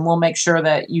tips, and we'll make sure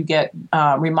that you get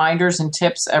reminders and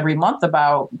tips every month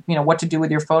about what to do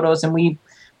with your photos. And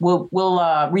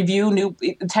we'll review new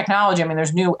technology. I mean,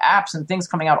 there's new apps and things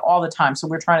coming out all the time, so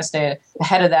we're trying to stay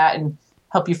ahead of that and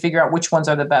help you figure out which ones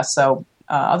are the best. So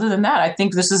other than that, I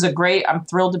think this is I'm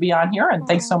thrilled to be on here, and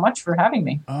thanks so much for having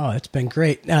me. Oh, it's been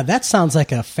great. Now, that sounds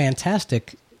like a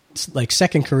fantastic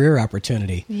second career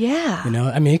opportunity. Yeah.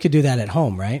 I mean, you could do that at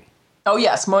home, right? Oh,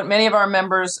 yes. Many of our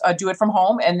members do it from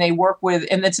home, and they work with,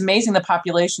 and it's amazing the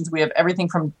populations. We have everything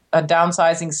from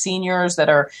downsizing seniors that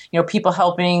are, people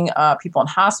helping people in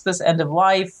hospice, end of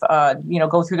life,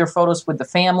 go through their photos with the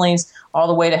families, all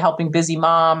the way to helping busy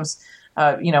moms,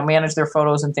 manage their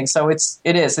photos and things. So it's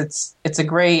a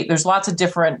great, there's lots of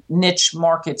different niche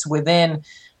markets within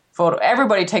photo.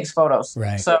 Everybody takes photos.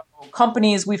 Right. So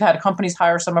we've had companies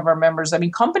hire some of our members. I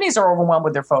mean, companies are overwhelmed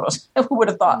with their photos. Who would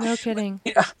have thought? No kidding.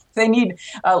 They need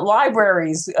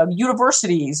libraries,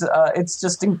 universities.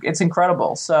 It's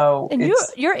incredible. So, and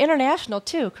you're international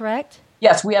too, correct?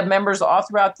 Yes, we have members all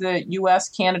throughout the U.S.,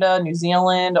 Canada, New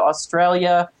Zealand,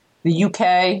 Australia, the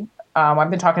U.K. I've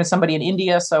been talking to somebody in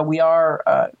India, so we are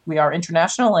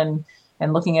international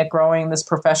and looking at growing this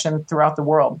profession throughout the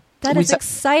world. That is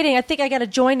exciting. I think I got to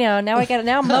join now. Now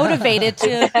I'm motivated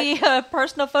to be a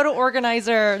personal photo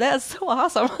organizer. That's so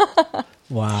awesome.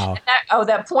 Wow.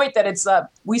 That point that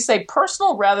we say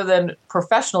personal rather than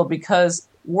professional, because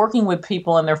working with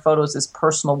people and their photos is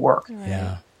personal work. Right.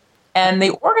 Yeah. And the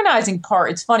organizing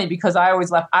part, it's funny because I always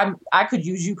laugh. I could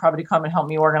use you probably to come and help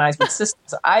me organize with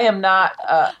systems. I am not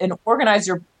an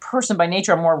organizer person by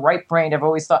nature. I'm more right-brained, I've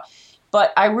always thought.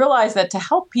 But I realized that to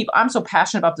help people, I'm so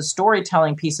passionate about the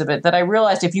storytelling piece of it that I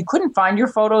realized if you couldn't find your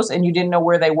photos and you didn't know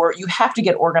where they were, you have to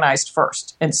get organized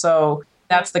first. And so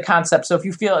that's the concept. So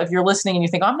if you're listening and you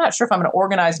think, I'm not sure if I'm an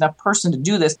organized enough person to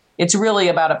do this, it's really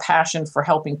about a passion for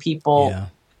helping people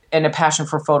and a passion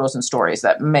for photos and stories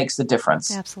that makes the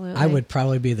difference. Absolutely. I would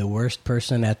probably be the worst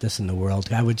person at this in the world.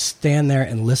 I would stand there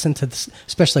and listen to this,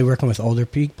 especially working with older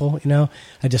people,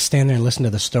 I just stand there and listen to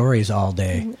the stories all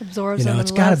day. Absorbs them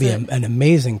it's and got to loves be it. an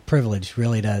amazing privilege,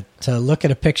 really, to look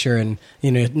at a picture and,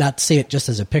 not see it just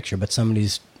as a picture, but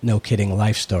somebody's, no kidding,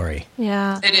 life story.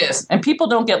 Yeah. It is. And people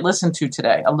don't get listened to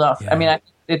today enough. Yeah. I mean,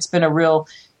 it's been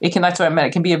that's what I meant.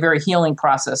 It can be a very healing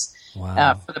process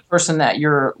for the person that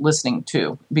you're listening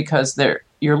to, because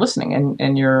you're listening and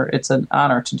it's an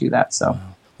honor to do that. So. Wow.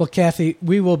 Well, Kathy,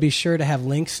 we will be sure to have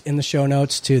links in the show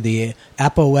notes to the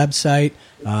Appo website,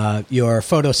 your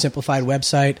Photo Simplified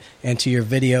website, and to your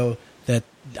video that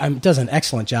does an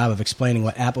excellent job of explaining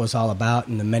what Appo is all about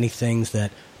and the many things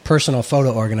that personal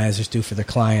photo organizers do for their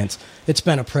clients. It's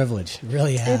been a privilege. It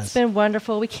really has. It's been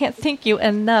wonderful. We can't thank you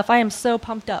enough. I am so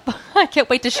pumped up. I can't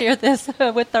wait to share this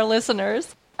with our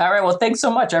listeners. All right. Well, thanks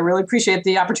so much. I really appreciate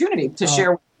the opportunity to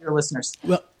share with your listeners.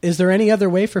 Well, is there any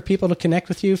other way for people to connect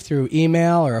with you through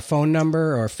email or a phone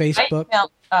number or Facebook?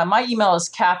 My email is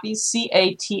Kathy,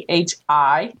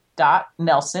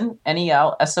 CATHI.Nelson,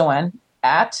 NELSON,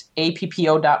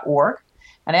 @APPO.org.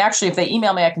 And actually, if they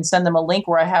email me, I can send them a link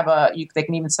where I have they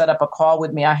can even set up a call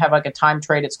with me. I have like a time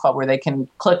trade, it's called, where they can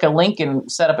click a link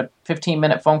and set up a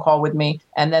 15-minute phone call with me.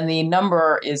 And then the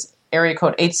number is area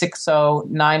code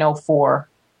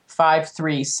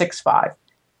 860-904-5365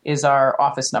 is our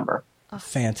office number.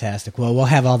 Fantastic. Well, we'll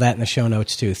have all that in the show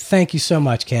notes, too. Thank you so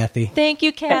much, Kathy. Thank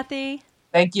you, Kathy.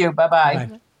 Thank you. Bye-bye.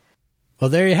 Bye. Well,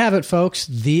 there you have it, folks.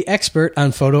 The expert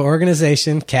on photo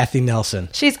organization, Kathy Nelson.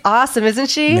 She's awesome,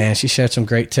 isn't she? Man, she shared some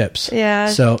great tips. Yeah.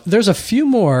 So there's a few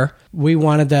more we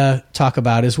wanted to talk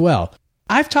about as well.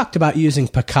 I've talked about using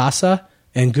Picasa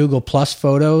and Google Plus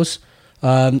Photos,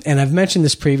 and I've mentioned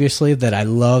this previously that I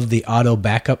love the auto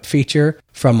backup feature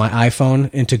from my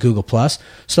iPhone into Google Plus.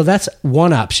 So that's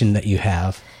one option that you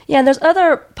have. Yeah, and there's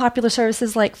other popular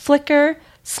services like Flickr,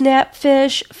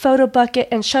 Snapfish, PhotoBucket,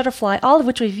 and Shutterfly, all of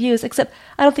which we've used, except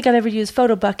I don't think I've ever used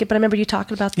PhotoBucket, but I remember you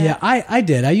talking about that. Yeah, I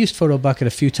did. I used PhotoBucket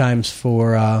a few times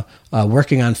for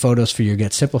working on photos for your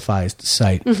Get Simplified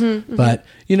site. But,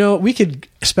 we could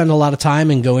spend a lot of time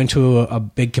and go into a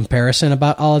big comparison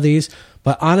about all of these.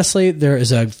 But honestly, there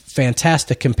is a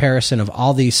fantastic comparison of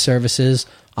all these services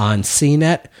on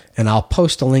CNET, and I'll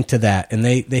post a link to that. And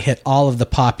they hit all of the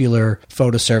popular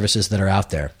photo services that are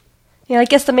out there. Yeah, I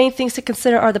guess the main things to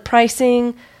consider are the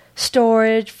pricing,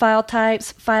 storage, file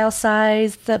types, file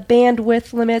size, the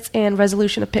bandwidth limits, and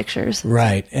resolution of pictures.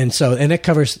 Right. And it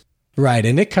covers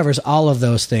all of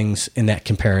those things in that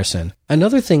comparison.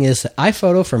 Another thing is that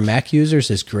iPhoto for Mac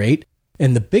users is great,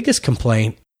 and the biggest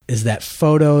complaint is that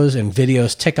photos and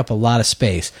videos take up a lot of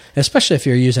space, especially if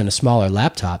you're using a smaller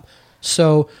laptop.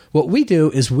 So what we do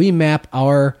is we map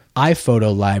our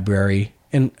iPhoto library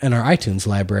and our iTunes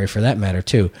library, for that matter,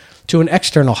 too, to an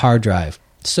external hard drive.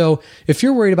 So if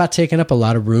you're worried about taking up a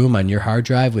lot of room on your hard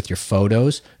drive with your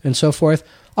photos and so forth,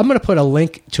 I'm going to put a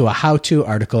link to a how-to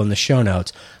article in the show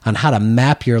notes on how to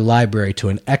map your library to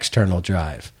an external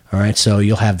drive. All right, so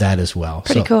you'll have that as well.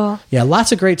 Pretty cool. Yeah,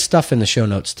 lots of great stuff in the show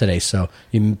notes today, so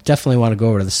you definitely want to go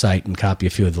over to the site and copy a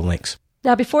few of the links.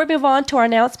 Now, before we move on to our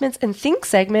announcements and think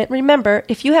segment, remember,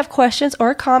 if you have questions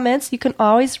or comments, you can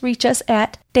always reach us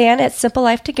at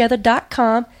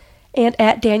dan@simplelifetogether.com and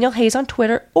at Daniel Hayes on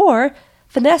Twitter, or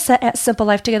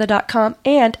Vanessa@simplelifetogether.com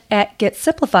and at Get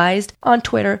Simplified on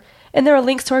Twitter. And there are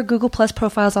links to our Google Plus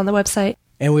profiles on the website.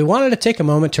 And we wanted to take a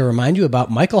moment to remind you about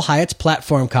Michael Hyatt's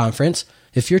Platform Conference.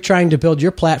 If you're trying to build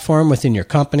your platform within your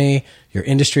company, your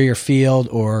industry or field,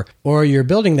 or you're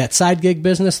building that side gig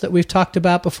business that we've talked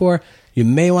about before, you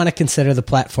may want to consider the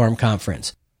Platform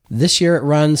Conference. This year it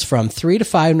runs from 3 to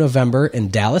 5 November in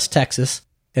Dallas, Texas,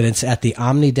 and it's at the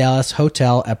Omni Dallas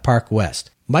Hotel at Park West.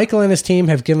 Michael and his team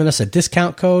have given us a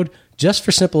discount code just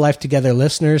for Simple Life Together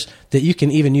listeners that you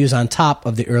can even use on top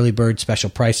of the early bird special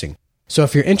pricing. So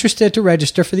if you're interested to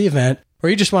register for the event, or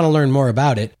you just want to learn more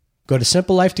about it, go to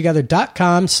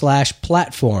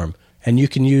simplelifetogether.com/platform, and you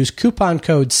can use coupon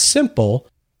code SIMPLE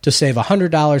to save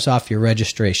 $100 off your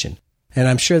registration. And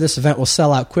I'm sure this event will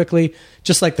sell out quickly,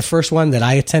 just like the first one that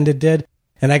I attended did.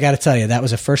 And I got to tell you, that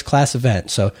was a first-class event.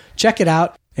 So check it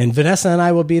out, and Vanessa and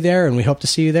I will be there, and we hope to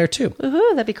see you there too.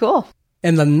 Woohoo, that'd be cool.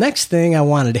 And the next thing I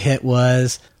wanted to hit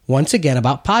was, once again,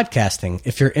 about podcasting.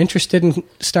 If you're interested in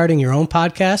starting your own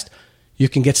podcast, you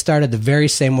can get started the very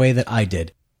same way that I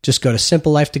did. Just go to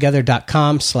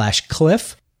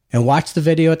simplelifetogether.com/Cliff and watch the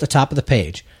video at the top of the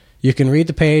page. You can read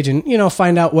the page and,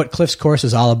 find out what Cliff's course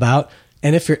is all about.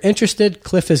 And if you're interested,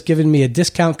 Cliff has given me a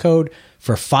discount code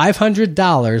for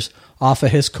 $500 off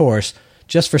of his course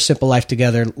just for Simple Life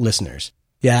Together listeners.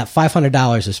 Yeah,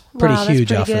 $500 is pretty Wow, that's huge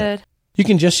pretty off of good. it. You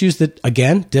can just use the,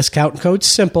 again, discount code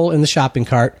SIMPLE in the shopping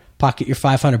cart, pocket your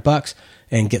 $500,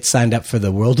 and get signed up for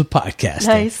the world of podcasting.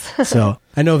 Nice. So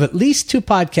I know of at least 2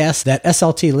 podcasts that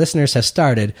SLT listeners have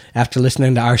started after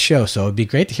listening to our show, so it'd be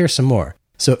great to hear some more.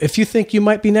 So if you think you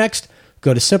might be next,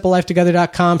 go to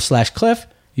simplelifetogether.com/Cliff,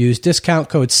 use discount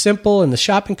code SIMPLE in the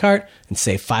shopping cart, and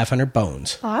save 500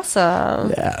 bones. Awesome.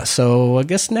 Yeah, so I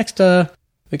guess next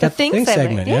we got the thing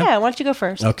segment. Yeah, why don't you go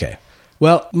first? Okay.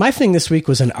 Well, my thing this week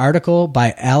was an article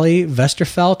by Ali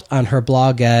Vesterfelt on her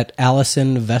blog at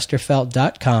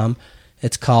AlisonVesterfelt.com.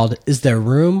 It's called, Is There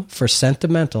Room for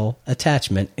Sentimental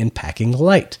Attachment in Packing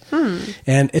Light?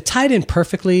 And it tied in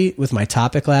perfectly with my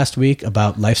topic last week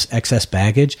about life's excess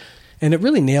baggage. And it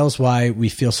really nails why we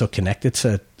feel so connected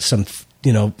to some,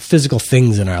 physical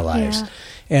things in our lives. Yeah.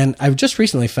 And I've just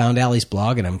recently found Ali's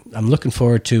blog, and I'm looking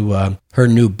forward to her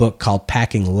new book called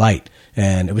Packing Light.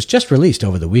 And it was just released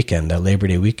over the weekend, Labor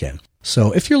Day weekend.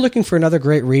 So if you're looking for another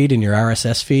great read in your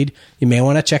RSS feed, you may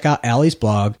want to check out Ali's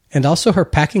blog and also her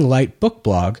Packing Light book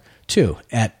blog, too,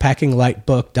 at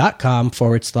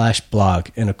packinglightbook.com/blog.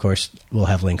 And, of course, we'll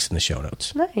have links in the show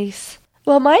notes. Nice.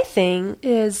 Well, my thing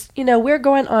is, we're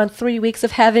going on 3 weeks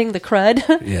of having the crud,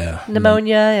 Yeah.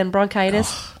 pneumonia and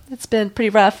bronchitis. It's been pretty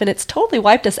rough, and it's totally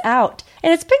wiped us out.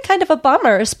 And it's been kind of a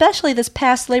bummer, especially this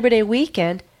past Labor Day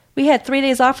weekend. We had 3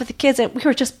 days off with the kids, and we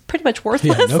were just pretty much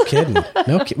worthless. Yeah, no kidding.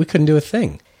 We couldn't do a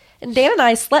thing. And Dan and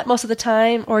I slept most of the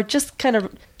time, or just kind of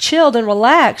chilled and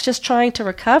relaxed, just trying to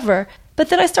recover. But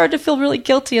then I started to feel really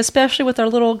guilty, especially with our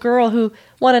little girl who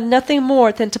wanted nothing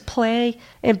more than to play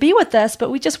and be with us, but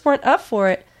we just weren't up for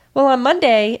it. Well, on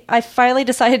Monday, I finally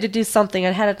decided to do something.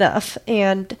 I'd had enough,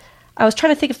 and I was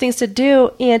trying to think of things to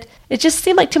do, and it just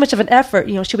seemed like too much of an effort.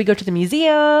 Should we go to the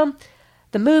museum,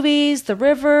 the movies, the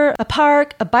river, a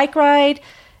park, a bike ride?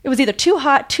 It was either too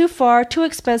hot, too far, too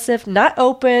expensive, not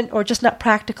open, or just not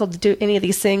practical to do any of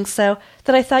these things. So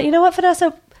then I thought, you know what,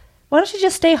 Vanessa, why don't you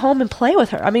just stay home and play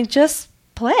with her? I mean, just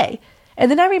play. And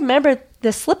then I remembered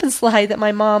the slip and slide that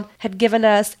my mom had given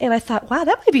us, and I thought, wow,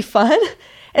 that might be fun.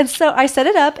 And so I set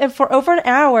it up, and for over an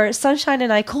hour, Sunshine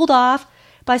and I cooled off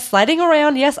by sliding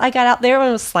around. Yes, I got out there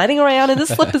and was sliding around in the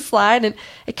slip and slide, and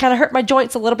it kind of hurt my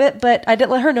joints a little bit, but I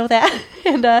didn't let her know that.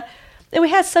 And we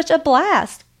had such a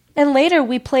blast. And later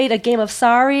we played a game of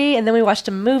Sorry, and then we watched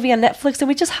a movie on Netflix, and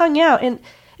we just hung out. And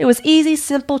it was easy,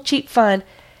 simple, cheap fun.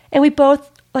 And we both,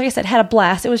 like I said, had a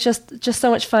blast. It was just so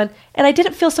much fun. And I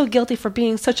didn't feel so guilty for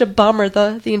being such a bummer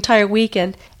the entire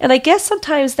weekend. And I guess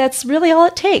sometimes that's really all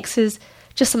it takes, is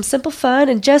just some simple fun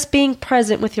and just being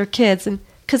present with your kids. And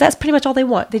because that's pretty much all they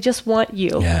want. They just want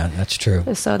you. Yeah, that's true.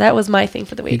 And so that was my thing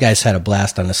for the week. You guys had a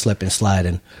blast on the slip and slide,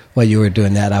 and while you were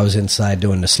doing that, I was inside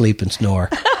doing the sleep and snore.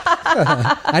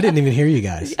 I didn't even hear you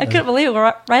guys. I couldn't believe it. We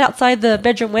were right outside the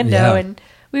bedroom window, and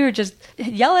we were just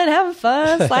yelling, having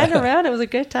fun, sliding around. It was a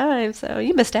good time, so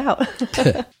you missed out.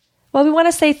 Well, we want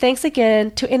to say thanks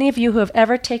again to any of you who have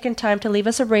ever taken time to leave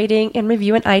us a rating and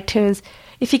review in iTunes.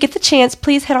 If you get the chance,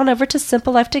 please head on over to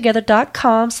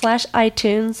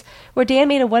simplelifetogether.com/iTunes, where Dan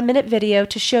made a 1-minute video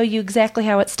to show you exactly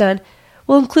how it's done.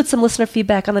 We'll include some listener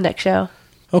feedback on the next show.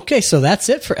 Okay, so that's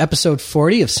it for episode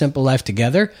 40 of Simple Life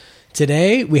Together.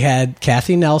 Today, we had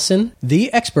Kathy Nelson,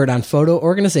 the expert on photo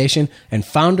organization and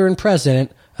founder and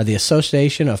president of the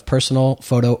Association of Personal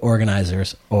Photo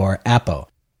Organizers, or APO.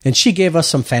 And she gave us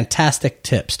some fantastic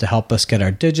tips to help us get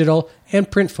our digital and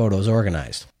print photos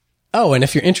organized. Oh, and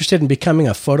if you're interested in becoming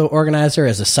a photo organizer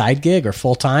as a side gig or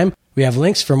full-time, we have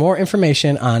links for more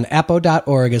information on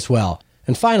apo.org as well.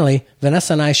 And finally,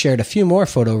 Vanessa and I shared a few more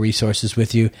photo resources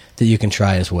with you that you can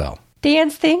try as well.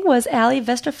 Dan's thing was Ali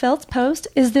Vesterfeld's post,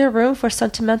 Is There Room for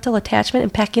Sentimental Attachment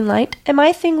in Packing Light? And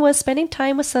my thing was spending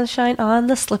time with Sunshine on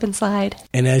the slip and slide.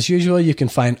 And as usual, you can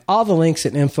find all the links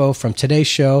and info from today's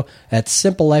show at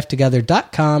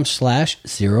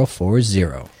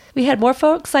simplelifetogether.com/040. We had more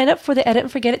folks sign up for the Edit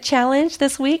and Forget It Challenge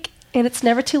this week, and it's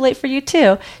never too late for you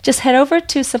too. Just head over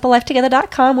to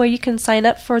simplelifetogether.com, where you can sign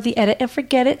up for the Edit and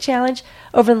Forget It Challenge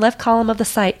over in the left column of the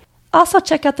site. Also,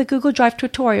 check out the Google Drive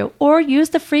tutorial or use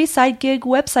the free Side Gig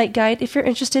website guide if you're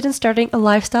interested in starting a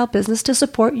lifestyle business to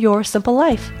support your simple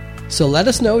life. So let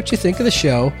us know what you think of the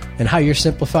show and how you're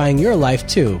simplifying your life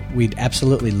too. We'd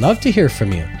absolutely love to hear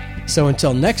from you. So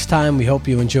until next time, we hope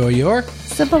you enjoy your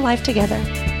Simple Life Together.